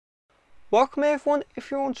Welcome everyone. If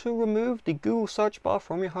you want to remove the Google search bar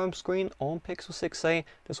from your home screen on Pixel 6a,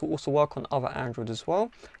 this will also work on other Android as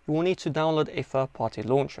well, you will need to download a third-party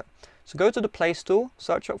launcher. So go to the Play Store,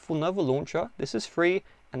 search up for Nova Launcher, this is free,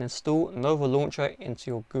 and install Nova Launcher into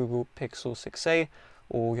your Google Pixel 6a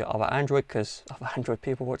or your other Android, because other Android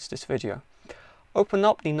people watch this video. Open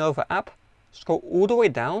up the Nova app, scroll all the way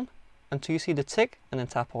down until you see the tick, and then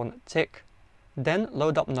tap on tick. Then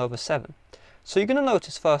load up Nova 7. So you're going to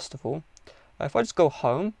notice first of all, if I just go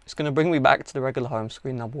home, it's going to bring me back to the regular home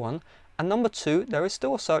screen, number one. And number two, there is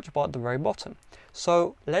still a search bar at the very bottom.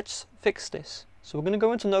 So let's fix this. So we're going to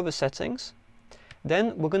go into Nova settings.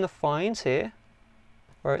 Then we're going to find here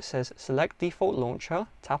where it says select default launcher,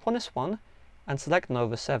 tap on this one and select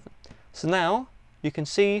Nova 7. So now you can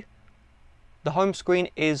see the home screen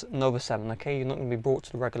is Nova 7, okay? You're not going to be brought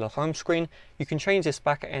to the regular home screen. You can change this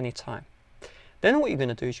back at any time. Then what you're going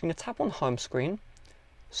to do is you're going to tap on home screen,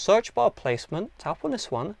 search bar placement, tap on this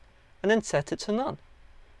one, and then set it to none.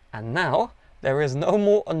 And now there is no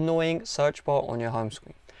more annoying search bar on your home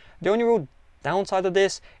screen. The only real downside of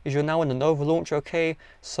this is you're now in the Nova launcher, okay?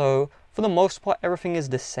 So for the most part, everything is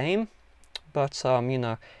the same, but you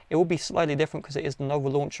know, it will be slightly different because it is the Nova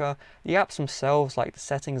launcher. The apps themselves, like the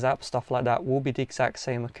settings app, stuff like that, will be the exact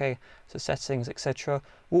same, okay? So settings, etc.,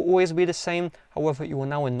 will always be the same. However, you are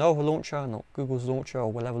now in Nova launcher, not Google's launcher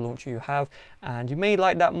or whatever launcher you have, and you may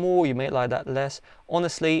like that more, you may like that less.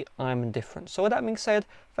 Honestly, I'm indifferent. So with that being said,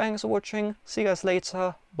 thanks for watching. See you guys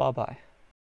later. Bye bye.